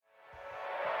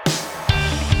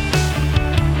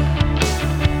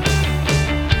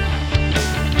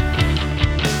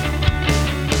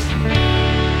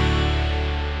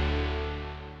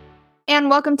everyone.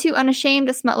 Welcome to Unashamed,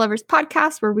 a Smut Lovers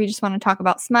podcast where we just want to talk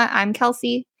about smut. I'm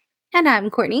Kelsey. And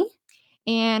I'm Courtney.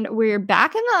 And we're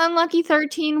back in the Unlucky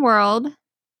 13 world.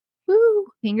 Woo!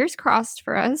 Fingers crossed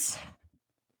for us.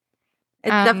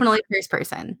 It's definitely first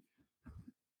person.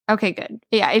 Okay, good.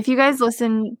 Yeah, if you guys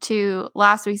listened to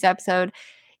last week's episode,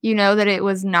 you know that it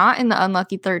was not in the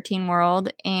Unlucky 13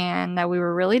 world and that we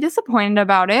were really disappointed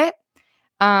about it.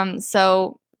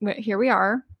 So here we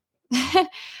are.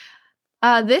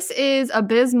 This is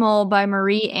Abysmal by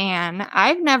Marie Ann.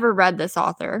 I've never read this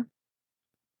author.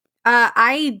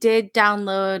 I did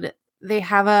download. They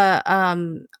have a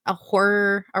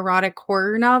erotic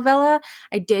horror novella.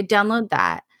 I did download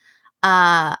that.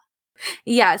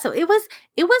 Yeah, so it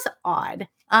was odd.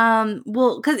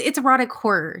 Well, because it's erotic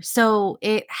horror, so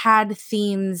it had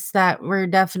themes that were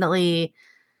definitely,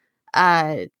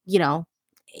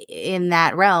 in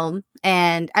that realm.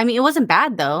 And I mean, it wasn't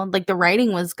bad though. Like the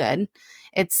writing was good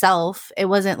itself. It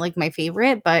wasn't like my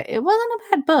favorite, but it wasn't a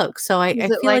bad book. So I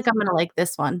feel like I'm gonna like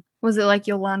this one. Was it like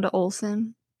Yolanda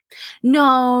Olson?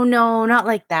 No, not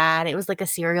like that. It was like a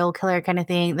serial killer kind of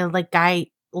thing. The like guy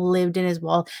lived in his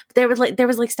wall. But there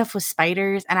was like stuff with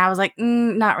spiders, and I was like,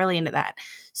 not really into that.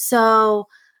 So,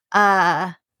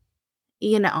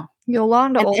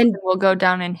 Yolanda Olson will go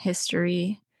down in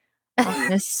history on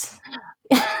this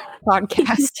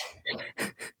podcast.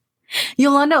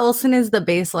 Yolanda Olson is the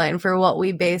baseline for what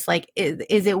we base. Like,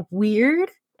 is it weird,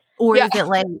 or is it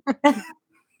like,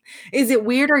 is it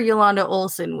weird or Yolanda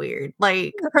Olson weird?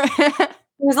 Like,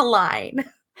 there's a line.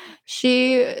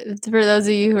 For those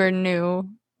of you who are new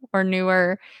or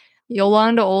newer,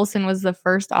 Yolanda Olson was the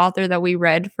first author that we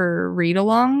read for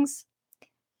read-alongs,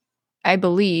 I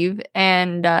believe,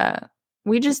 and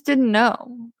we just didn't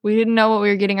know. We didn't know what we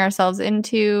were getting ourselves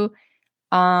into.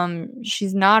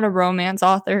 She's not a romance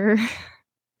author.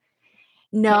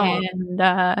 No.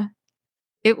 And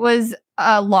it was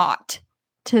a lot,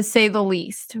 to say the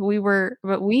least. We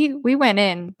went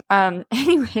in.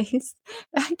 Anyways,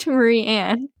 back to Marie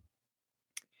Ann.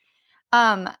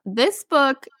 This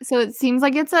book, so it seems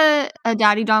like it's a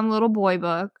daddy dom little boy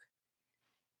book.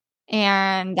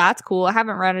 And that's cool. I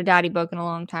haven't read a daddy book in a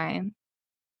long time.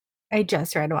 I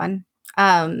just read one.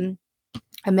 A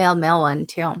male one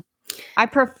too. I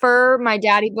prefer my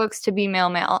daddy books to be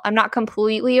male. I'm not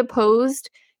completely opposed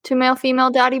to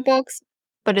male-female daddy books,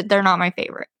 but they're not my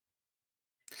favorite.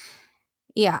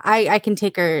 Yeah, I can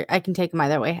take them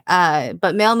either way.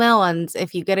 But male ones,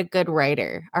 if you get a good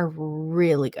writer, are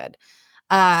really good.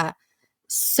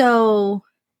 So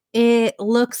it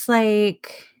looks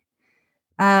like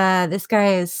this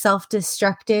guy is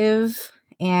self-destructive,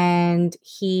 and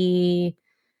his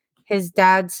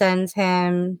dad sends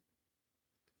him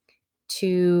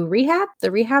to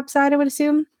the rehab side, I would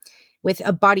assume, with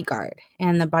a bodyguard,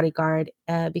 and the bodyguard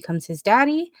becomes his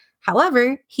daddy.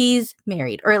 However, he's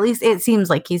married, or at least it seems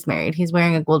like he's married. He's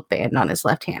wearing a gold band on his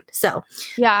left hand. So,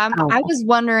 yeah, I was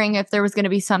wondering if there was going to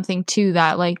be something to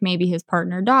that, like maybe his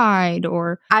partner died,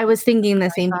 or I was thinking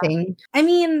the same thing. I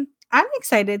mean, I'm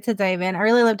excited to dive in. I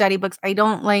really love daddy books. I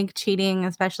don't like cheating,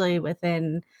 especially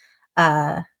within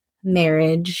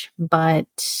marriage,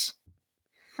 but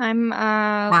I'm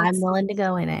willing to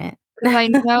go in it. I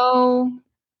know.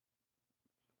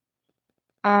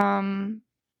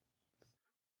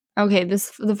 Okay,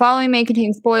 the following may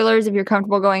contain spoilers. If you're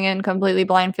comfortable going in completely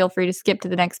blind, feel free to skip to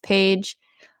the next page.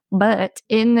 But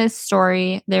in this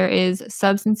story, there is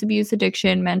substance abuse,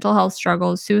 addiction, mental health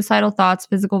struggles, suicidal thoughts,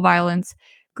 physical violence,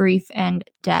 grief, and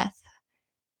death.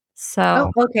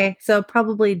 So, okay. So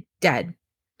probably dead.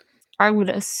 I would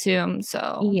assume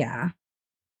so. Yeah.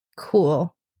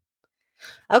 Cool.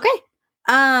 Okay.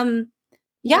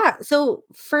 Yeah. So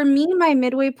for me, my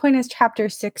midway point is chapter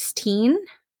 16.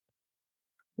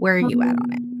 Where are you at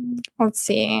on it? Let's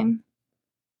see.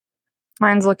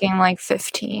 Mine's looking like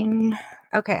 15.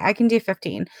 Okay, I can do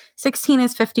 15. 16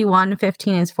 is 51,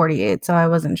 15 is 48, so I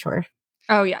wasn't sure.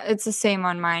 Oh, yeah, it's the same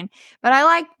on mine. But I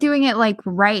like doing it like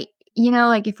right,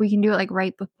 like if we can do it like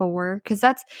right before, because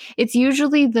it's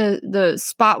usually the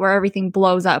spot where everything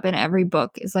blows up in every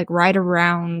book is like right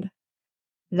around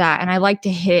that. And I like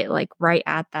to hit like right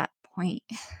at that point.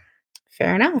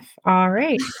 Fair enough. All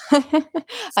right.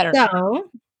 I don't know.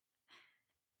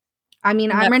 I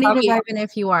mean, I'm ready to dive in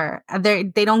if you are. They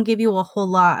don't give you a whole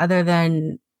lot other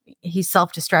than he's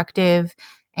self-destructive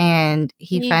and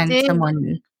he finds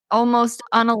someone almost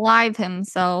unalive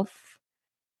himself,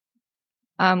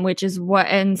 which is what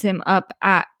ends him up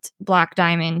at Black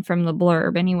Diamond from the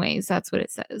blurb. Anyways, that's what it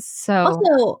says. So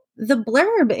also the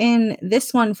blurb in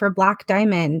this one for Black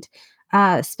Diamond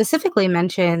specifically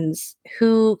mentions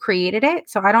who created it.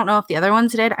 So I don't know if the other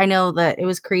ones did. I know that it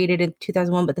was created in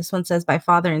 2001, but this one says by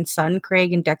father and son,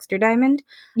 Craig and Dexter Diamond.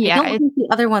 I Yeah, don't think the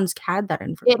other ones had that it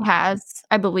information. has,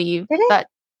 I believe. Did it?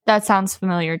 That sounds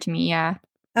familiar to me, yeah.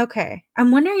 Okay.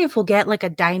 I'm wondering if we'll get like a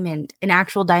diamond, an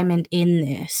actual diamond in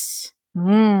this.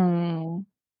 Mm.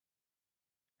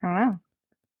 I don't know.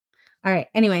 All right.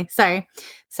 Anyway, sorry.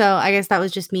 So I guess that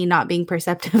was just me not being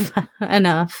perceptive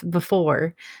enough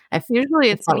before. Usually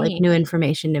It it's felt like me. new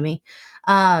information to me.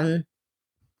 Um,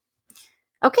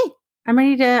 okay. I'm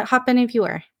ready to hop in if you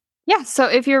are. Yeah, so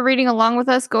if you're reading along with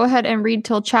us, go ahead and read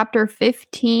till chapter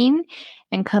 15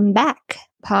 and come back.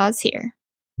 Pause here.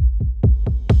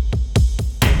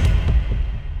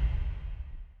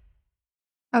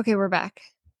 Okay, we're back.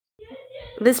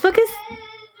 This book is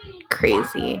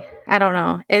crazy. I don't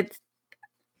know.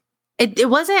 It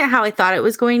wasn't how I thought it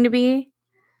was going to be,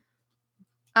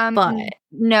 but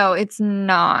No, it's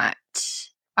not.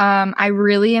 I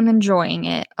really am enjoying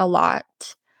it a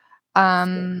lot.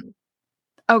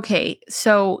 Okay,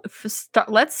 so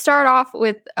let's start off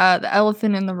with the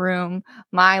elephant in the room.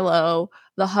 Milo,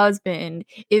 the husband,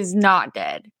 is not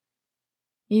dead.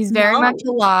 He's very much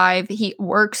no. alive. He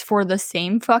works for the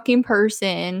same fucking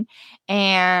person,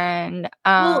 and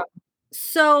Well,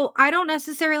 so I don't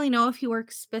necessarily know if he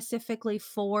works specifically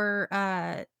for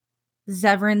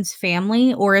Zevran's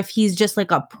family or if he's just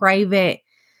like a private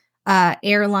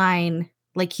airline,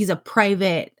 like he's a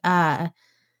private flight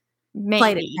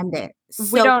maybe attendant.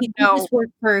 we So don't he could know. just work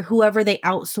for whoever they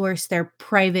outsource their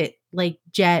private like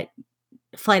jet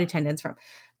flight attendants from.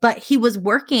 But he was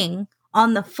working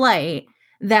on the flight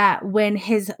that when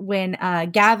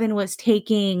Gavin was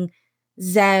taking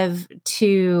Zev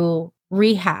to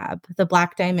rehab, the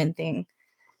Black Diamond thing.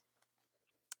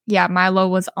 Yeah, Milo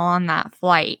was on that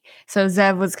flight, so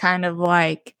Zev was kind of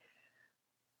like,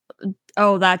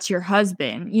 "Oh, that's your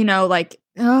husband," like,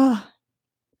 oh.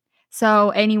 So,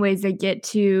 anyways, they get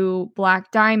to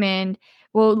Black Diamond.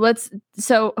 Well, there's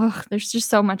just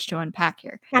so much to unpack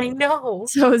here. I know.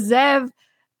 So Zev,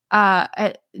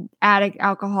 addict,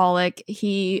 alcoholic,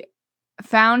 he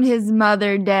found his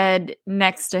mother dead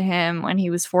next to him when he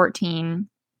was 14.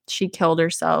 She killed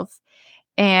herself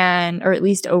or at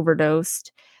least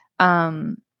overdosed.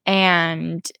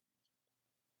 And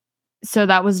so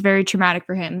that was very traumatic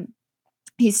for him.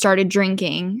 He started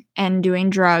drinking and doing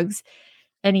drugs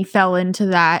and he fell into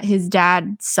that. His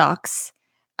dad sucks.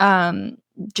 Um,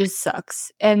 just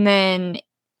sucks. And then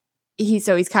he's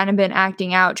kind of been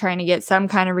acting out, trying to get some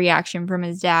kind of reaction from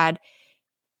his dad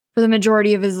for the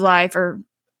majority of his life, or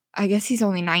I guess he's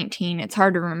only 19. It's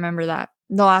hard to remember that.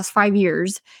 The last 5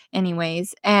 years,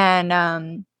 anyways.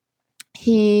 And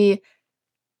he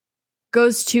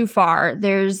goes too far.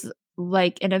 There's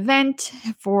like an event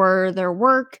for their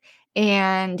work,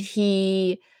 and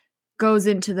he goes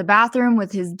into the bathroom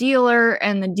with his dealer,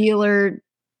 and the dealer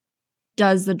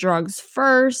does the drugs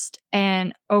first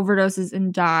and overdoses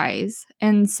and dies.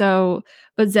 And so,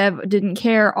 but Zev didn't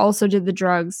care, also did the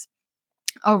drugs,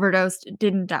 overdosed,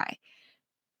 didn't die.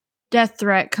 Death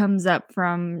threat comes up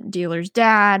from dealer's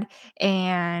dad,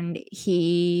 and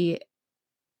he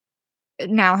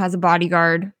now has a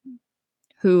bodyguard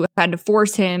who had to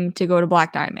force him to go to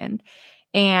Black Diamond.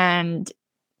 And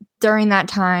during that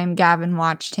time, Gavin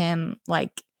watched him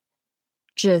like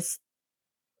just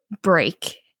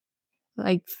break,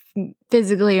 like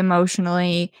physically,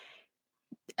 emotionally,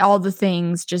 all the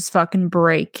things just fucking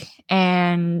break.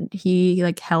 And he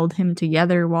like held him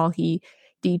together while he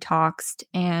detoxed,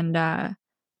 and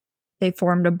they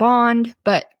formed a bond.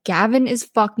 But Gavin is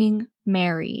fucking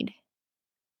married.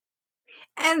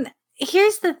 And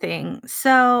here's the thing.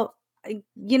 So,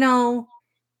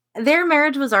 their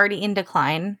marriage was already in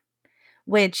decline,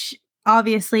 which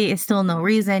obviously is still no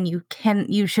reason you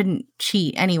shouldn't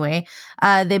cheat anyway.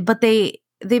 They've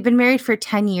been married for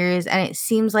 10 years, and it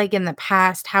seems like in the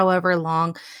past however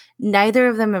long, neither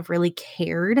of them have really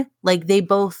cared. Like they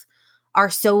both are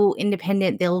so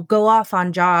independent. They'll go off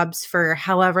on jobs for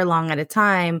however long at a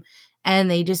time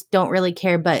and they just don't really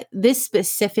care. But this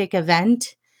specific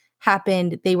event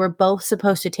happened. They were both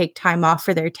supposed to take time off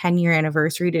for their 10-year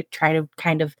anniversary to try to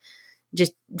kind of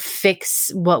just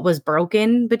fix what was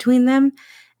broken between them.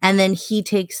 And then he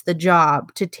takes the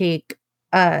job to take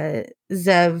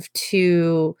Zev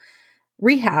to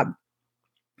rehab.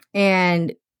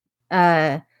 And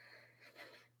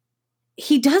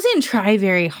he doesn't try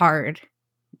very hard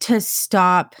to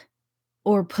stop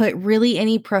or put really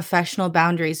any professional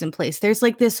boundaries in place. There's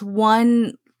like this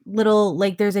one little,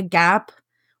 like there's a gap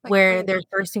Like, where their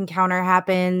first encounter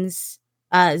happens.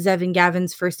 Zev and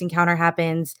Gavin's first encounter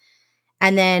happens.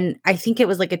 And then I think it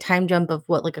was like a time jump of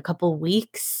what, like a couple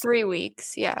weeks? 3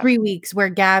 weeks, yeah. 3 weeks where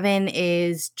Gavin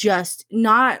is just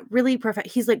not really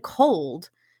he's, like, cold,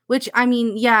 which, I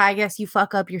mean, yeah, I guess you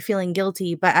fuck up, you're feeling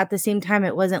guilty, but at the same time,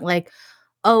 it wasn't like,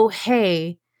 "Oh,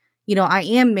 hey, I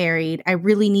am married. I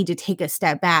really need to take a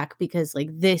step back because, like,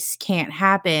 this can't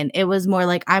happen." It was more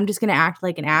like, "I'm just gonna act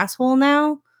like an asshole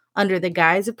now under the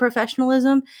guise of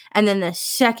professionalism," and then the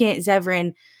second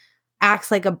Zevran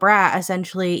acts like a brat,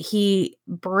 essentially, he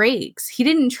breaks. He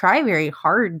didn't try very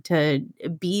hard to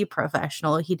be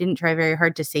professional. He didn't try very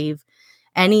hard to save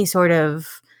any sort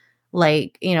of,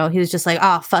 like, he was just like,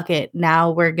 "Oh, fuck it.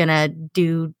 Now we're gonna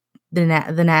do the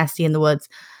nasty in the woods."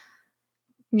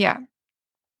 Yeah.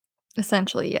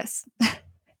 Essentially, yes.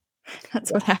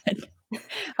 That's what happened. We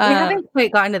Uh, haven't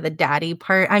quite gotten to the daddy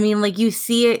part. I mean, like, you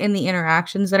see it in the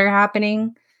interactions that are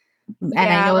happening, and I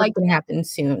yeah, know it's like, gonna happen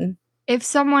soon. if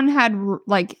someone had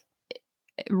like,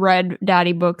 read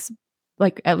daddy books,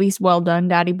 like, at least well done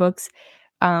daddy books,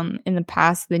 in the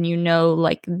past, then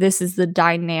like, this is the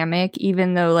dynamic,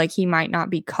 even though, like, he might not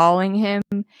be calling him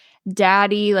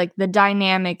daddy, like, the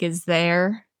dynamic is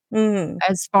there Mhm.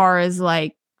 as far as,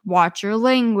 like, watch your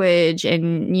language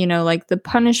and, like, the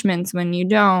punishments when you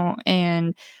don't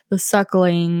and the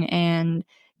suckling and,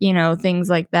 things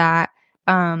like that.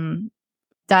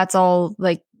 That's all,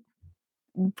 like,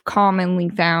 commonly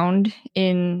found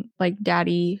in, like,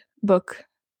 daddy book,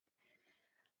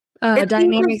 It seems like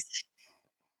dynamics.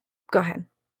 Go ahead.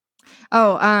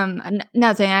 Oh,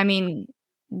 nothing. I mean,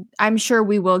 I'm sure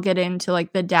we will get into,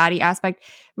 like, the daddy aspect.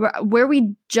 Where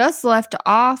we just left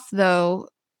off, though,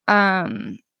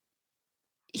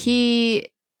 he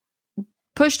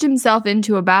pushed himself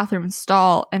into a bathroom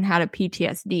stall and had a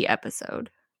PTSD episode,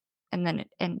 and then it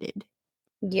ended.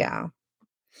 Yeah.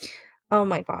 Oh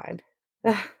my god.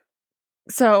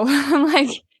 So, I'm like,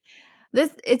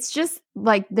 it's just,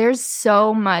 like, there's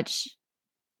so much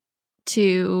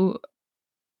to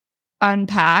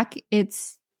unpack.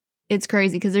 It's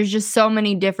crazy because there's just so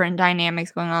many different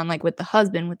dynamics going on, like, with the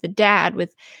husband, with the dad,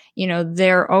 with,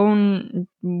 their own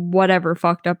whatever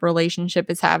fucked up relationship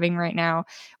is having right now,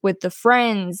 with the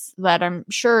friends that I'm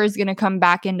sure is gonna come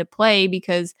back into play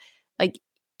because, like,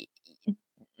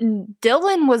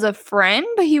 Dylan was a friend,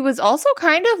 but he was also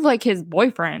kind of like his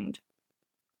boyfriend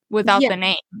without Yeah. the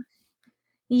name.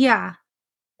 Yeah.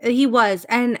 He was,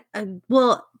 and,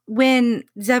 well, when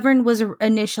Zevran was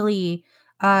initially,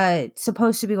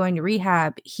 supposed to be going to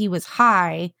rehab, he was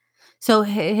high, so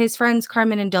his friends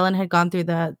Carmen and Dylan had gone through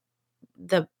the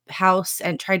house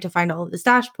and tried to find all of the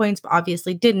stash points, but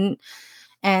obviously didn't,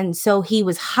 and so he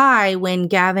was high when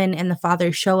Gavin and the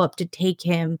father show up to take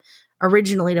him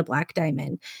originally to Black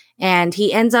Diamond, and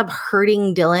he ends up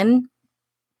hurting Dylan,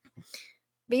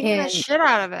 Beating the and shit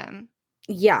out of him.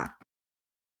 yeah,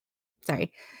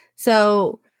 sorry.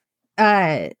 So,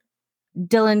 uh,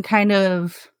 Dylan kind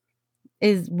of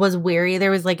was weary.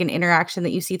 There was, like, an interaction that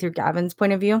you see through Gavin's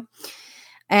point of view.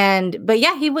 But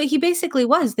yeah, he basically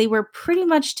was. They were pretty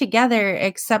much together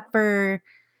except for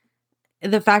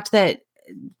the fact that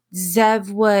Zev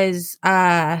was,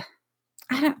 I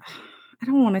don't I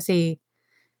don't wanna say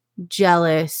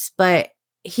jealous, but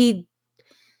he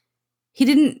he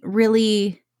didn't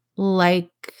really like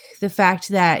the fact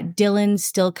that Dylan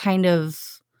still kind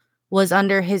of was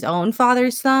under his own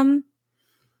father's thumb.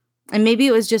 And maybe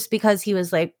it was just because he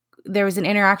was like, there was an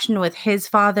interaction with his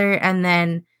father, and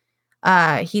then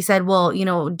he said, "Well,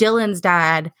 Dylan's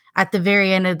dad at the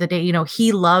very end of the day,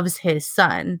 he loves his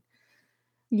son."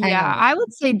 Yeah, And I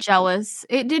would say jealous.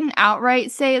 It didn't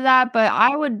outright say that, but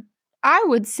I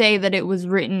would say that it was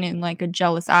written in, like, a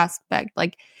jealous aspect.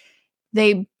 Like,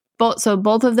 they both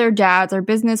of their dads are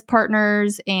business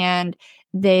partners and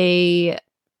they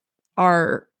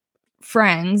are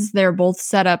friends. They're both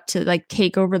set up to, like,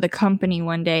 take over the company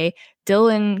one day.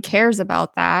 Dylan cares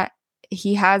about that.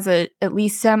 He has a at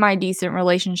least semi-decent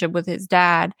relationship with his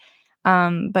dad,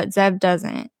 but Zev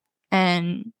doesn't.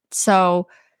 And so,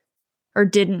 or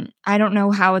didn't. I don't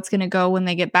know how it's gonna go when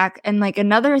they get back. And, like,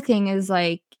 another thing is,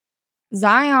 like,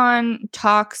 Zion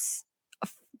talks,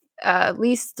 at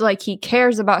least, like, he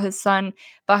cares about his son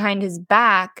behind his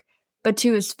back, but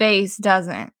to his face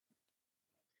doesn't.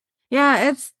 yeah,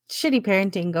 it's shitty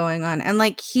parenting going on. And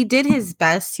like he did his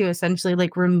best to essentially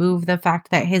like remove the fact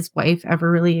that his wife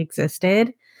ever really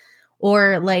existed,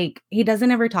 or like he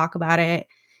doesn't ever talk about it.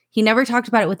 He never talked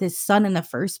about it with his son in the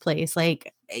first place.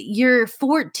 Like your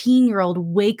 14-year-old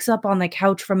wakes up on the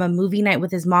couch from a movie night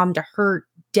with his mom to her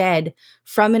dead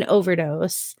from an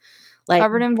overdose. Like,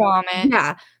 Covered in vomit.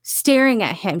 yeah, staring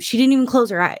at him. She didn't even close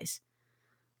her eyes.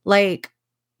 Like,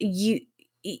 you.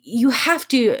 you have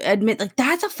to admit, like,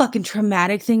 that's a fucking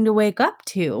traumatic thing to wake up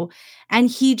to. And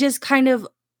he just kind of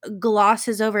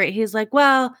glosses over it. He's like,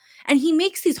 well, and he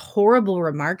makes these horrible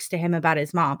remarks to him about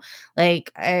his mom.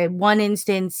 Like, one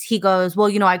instance, he goes,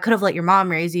 well, I could have let your mom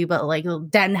raise you, but like,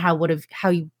 then how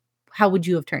would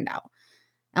you have turned out?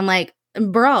 I'm like,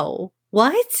 bro,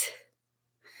 what?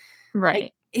 Like,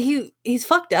 Right. he's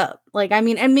fucked up. Like, I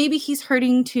mean, and maybe he's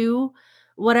hurting too.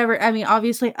 Whatever. I mean,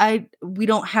 obviously, we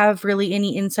don't have really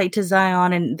any insight to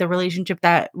Zion and the relationship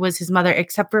that was his mother,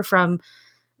 except for from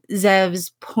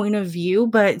Zev's point of view.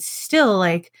 But still,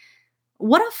 like,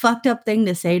 what a fucked up thing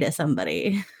to say to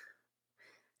somebody.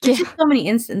 There's Yeah. just so many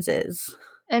instances.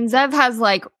 And Zev has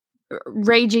like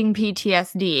raging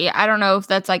PTSD. I don't know if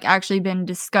that's like actually been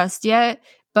discussed yet,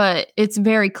 but it's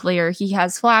very clear. He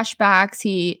has flashbacks.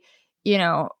 You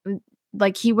know,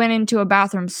 like he went into a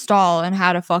bathroom stall and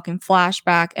had a fucking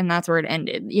flashback, and that's where it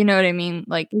ended. You know what I mean?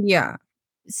 Like, Yeah.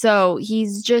 so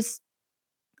he's just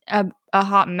a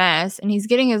hot mess, and he's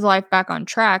getting his life back on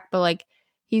track, but like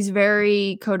he's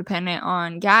very codependent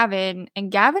on Gavin,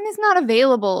 and Gavin is not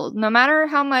available no matter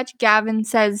how much Gavin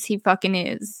says he fucking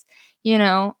is.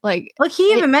 Like Like, he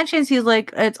even mentions, he's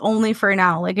like, it's only for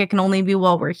now. Like, it can only be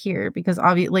while we're here, because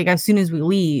obviously, like, as soon as we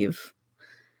leave,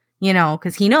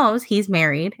 because he knows he's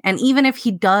married. And even if he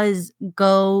does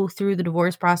go through the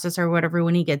divorce process or whatever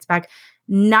when he gets back,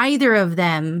 neither of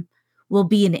them will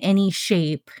be in any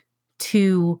shape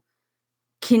to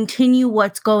continue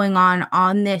what's going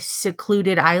on this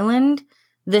secluded island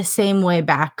the same way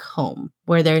back home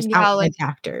where there's yeah, outside like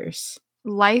factors.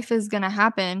 life is gonna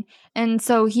happen. And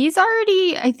so he's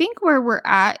already, I think where we're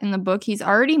at in the book, he's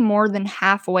already more than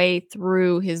halfway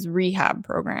through his rehab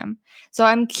program. So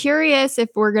I'm curious if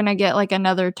we're gonna get like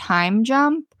another time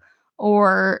jump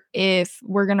or if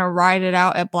we're gonna ride it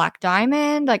out at Black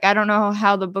Diamond. Like, I don't know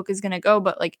how the book is gonna go,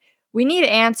 but like we need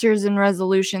answers and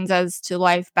resolutions as to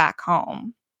life back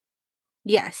home.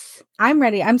 Yes, I'm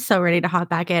ready. I'm so ready to hop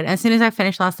back in. As soon as I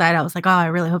finished last night, I was like, oh, I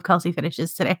really hope Kelsey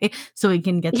finishes today so we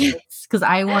can get this, because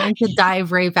I wanted to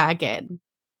dive right back in.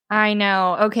 I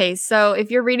know. Okay, so if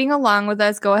you're reading along with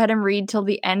us, go ahead and read till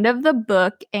the end of the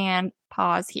book and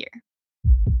pause here.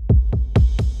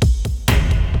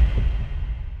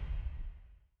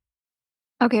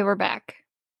 Okay, we're back.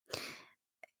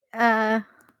 I'm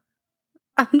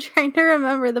trying to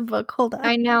remember the book. Hold on.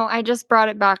 I know, I just brought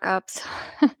it back up. So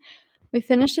we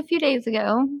finished a few days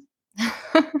ago.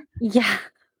 Yeah.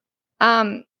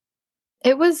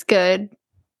 It was good.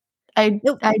 I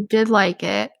did like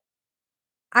it.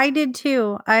 I did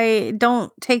too. I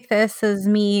don't take this as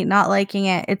me not liking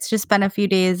it. It's just been a few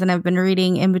days and I've been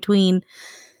reading in between.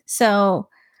 So,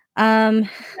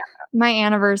 My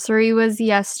anniversary was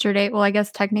yesterday. Well, I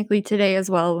guess technically today as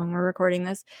well when we're recording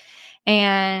this.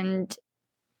 And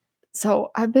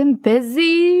so I've been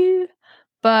busy,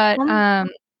 but um,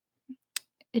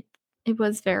 it it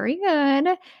was very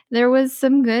good. There was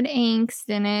some good angst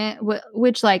in it,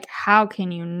 which like how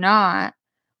can you not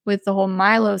with the whole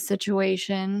Milo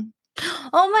situation?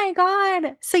 oh my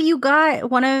god. So you got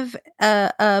one of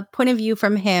a point of view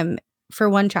from him for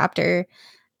one chapter.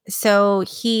 So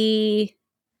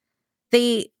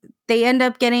they they end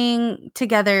up getting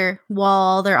together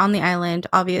while they're on the island,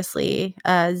 obviously.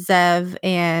 Zev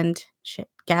and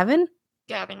Gavin.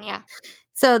 Gavin, yeah.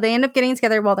 So they end up getting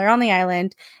together while they're on the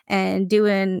island and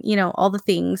doing, all the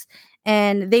things.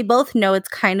 And they both know it's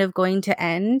kind of going to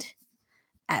end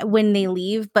when they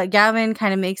leave. But Gavin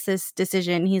kind of makes this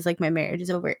decision. He's like, my marriage is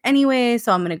over anyway.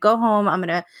 So I'm going to go home. I'm going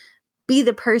to be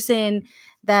the person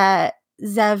that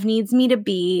Zev needs me to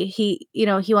be. He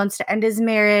wants to end his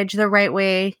marriage the right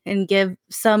way and give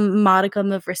some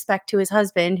modicum of respect to his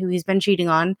husband, who he's been cheating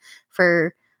on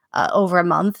for over a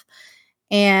month.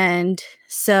 And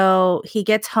so he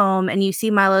gets home and you see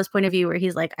Milo's point of view where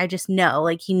he's like, I just know,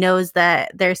 like, he knows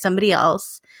that there's somebody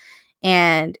else.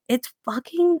 And it's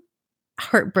fucking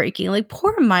heartbreaking. Like,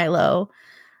 poor Milo.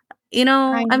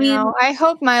 I I mean, know. I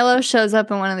hope Milo shows up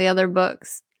in one of the other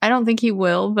books. I don't think he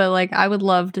will, but like I would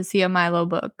love to see a Milo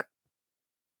book.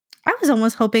 I was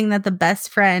almost hoping that the best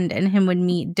friend and him would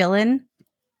meet Dylan.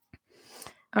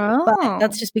 But Oh.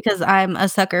 that's just because I'm a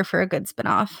sucker for a good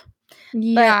spinoff. But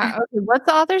Yeah. Okay, what's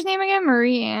the author's name again?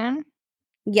 Marie Ann?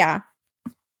 yeah,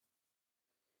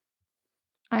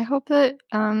 I hope that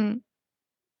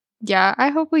yeah, I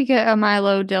hope we get a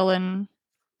Milo Dillon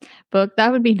book.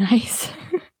 That would be nice.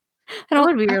 that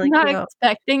would be I'm really not cute.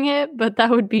 expecting it, but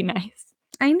that would be nice.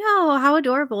 I know, how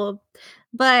adorable.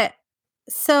 But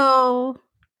so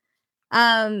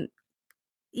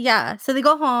yeah, so they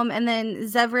go home and then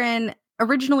Zevran,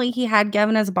 originally he had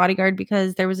Gavin as a bodyguard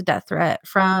because there was a death threat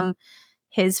from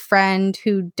his friend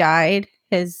who died,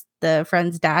 the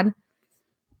friend's dad,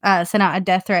 sent out a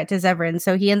death threat to Zevran.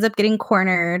 So he ends up getting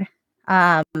cornered,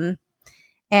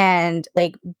 and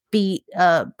like beat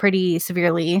pretty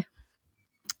severely.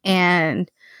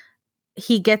 And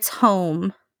he gets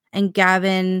home, and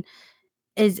Gavin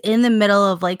is in the middle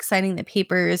of like signing the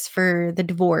papers for the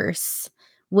divorce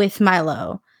with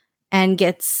Milo, and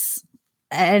gets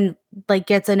a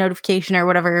notification or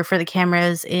whatever for the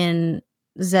cameras in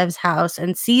Zev's house,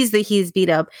 and sees that he's beat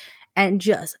up and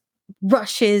just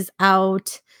rushes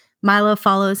out. Milo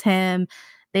follows him.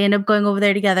 They end up going over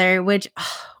there together, which,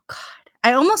 oh god,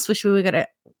 I almost wish we would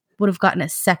have gotten a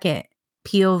second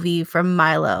POV from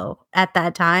Milo at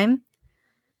that time.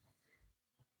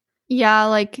 Yeah,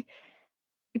 like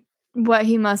what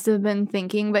he must have been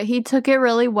thinking, but he took it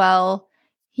really well.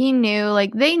 He knew,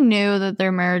 like, they knew that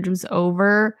their marriage was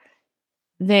over.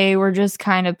 They were just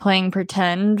kind of playing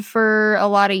pretend for a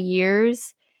lot of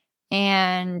years.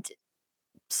 And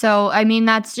so, I mean,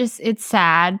 that's just, it's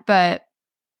sad, but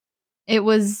it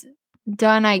was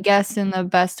done, I guess, in the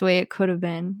best way it could have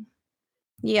been.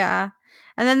 Yeah.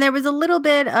 And then there was a little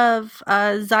bit of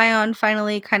Zion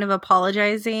finally kind of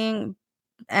apologizing,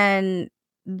 and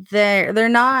they're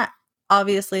not,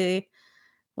 obviously,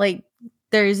 like,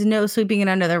 there's no sweeping it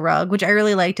under the rug, which I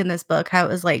really liked in this book, how it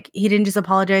was like he didn't just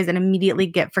apologize and immediately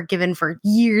get forgiven for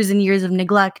years and years of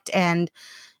neglect and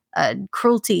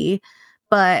cruelty,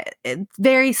 but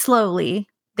very slowly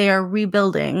they are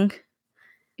rebuilding.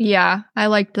 Yeah, I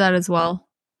liked that as well.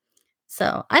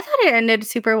 So I thought it ended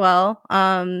super well.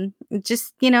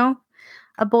 Just,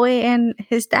 a boy and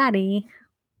his daddy.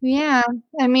 Yeah,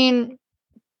 I mean,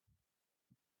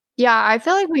 yeah, I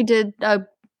feel like we did a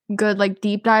good, like,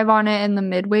 deep dive on it in the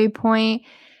midway point.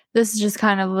 This is just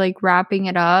kind of, like, wrapping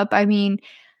it up. I mean,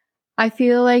 I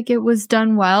feel like it was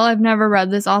done well. I've never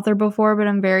read this author before, but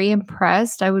I'm very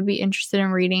impressed. I would be interested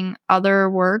in reading other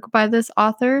work by this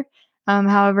author.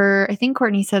 However, I think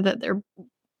Courtney said that their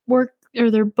work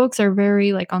or their books are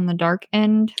very, like, on the dark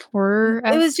end, horror.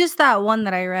 It was just that one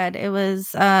that I read. It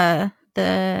was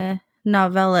the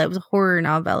novella. It was a horror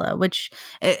novella, which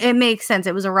it makes sense.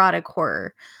 It was erotic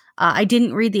horror. I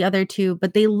didn't read the other two,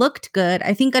 but they looked good.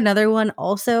 I think another one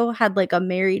also had like a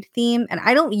married theme, and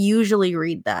I don't usually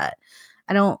read that.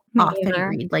 I don't Me often either.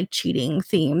 read like cheating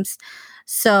themes.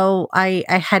 So I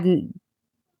hadn't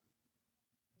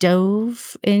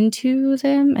dove into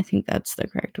them. I think that's the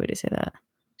correct way to say that.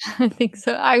 I think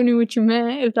so. I knew what you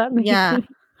meant, if that makes Yeah. sense.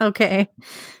 Okay.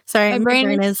 Sorry, My my brain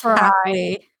brain is is fried.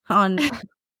 halfway on.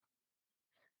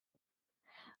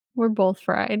 We're both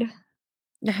fried.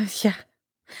 Yeah.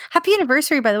 Happy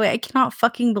anniversary, by the way. I cannot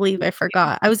fucking believe I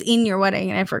forgot. I was in your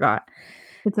wedding and I forgot.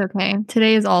 It's okay.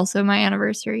 Today is also my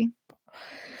anniversary.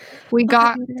 We Well, got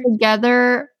happy anniversary.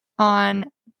 together on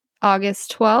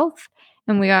August 12th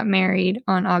and we got married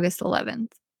on August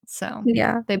 11th. So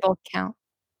Yeah. they both count.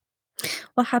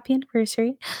 Well, happy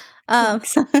anniversary.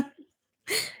 Thanks.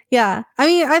 Yeah. I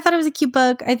mean, I thought it was a cute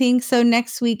book. I think so.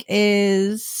 Next week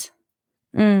is.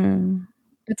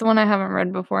 It's one I haven't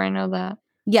read before. I know that.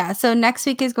 Yeah. So next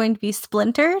week is going to be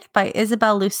Splintered by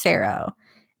Isabel Lucero.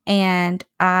 And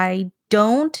I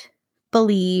don't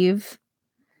believe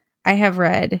I have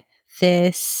read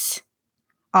this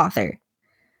author.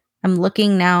 I'm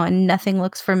looking now and nothing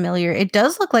looks familiar. It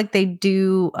does look like they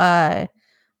do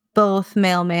both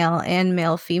male and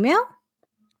male female.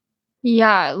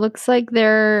 Yeah, it looks like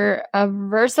they're a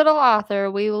versatile author.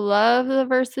 We love the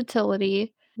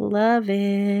versatility. Love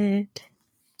it.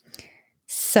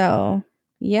 So,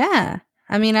 yeah.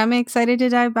 I mean, I'm excited to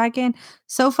dive back in.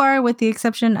 So far, with the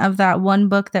exception of that one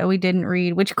book that we didn't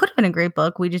read, which could have been a great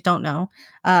book, we just don't know.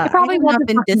 It I probably have was not a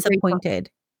been fucking great book. disappointed.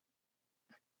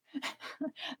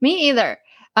 Me either.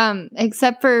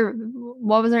 Except for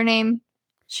what was her name?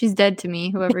 She's dead to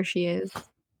me, whoever she is.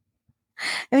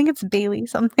 I think it's Bailey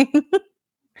something.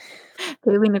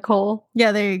 Bailey Nicole.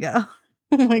 Yeah, there you go.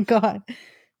 Oh my god.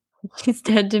 She's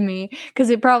dead to me because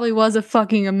it probably was a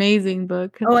fucking amazing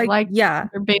book. Because I like yeah.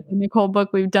 their Bailey Nicole book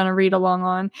we've done a read along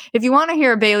on. If you want to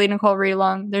hear a Bailey Nicole read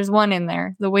along, there's one in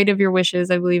there. The Weight of Your Wishes,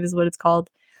 I believe, is what it's called.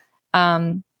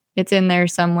 It's in there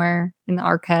somewhere in the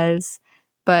archives,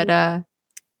 but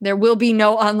there will be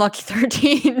no Unlucky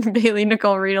 13 Bailey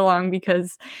Nicole read along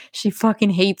because she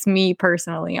fucking hates me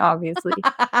personally, obviously.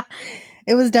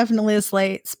 It was definitely a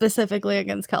slight specifically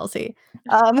against Kelsey.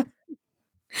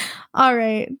 All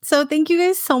right. So thank you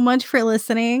guys so much for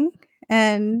listening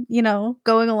and,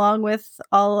 going along with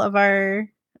all of our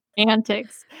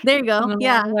Antics. There you go.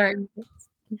 Yeah.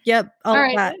 Yep. All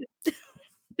right. that.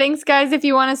 Thanks, guys. If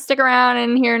you want to stick around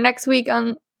and hear next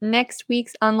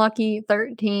week's Unlucky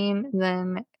 13,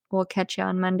 then we'll catch you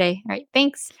on Monday. All right.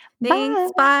 Thanks.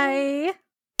 Thanks. Bye. Bye.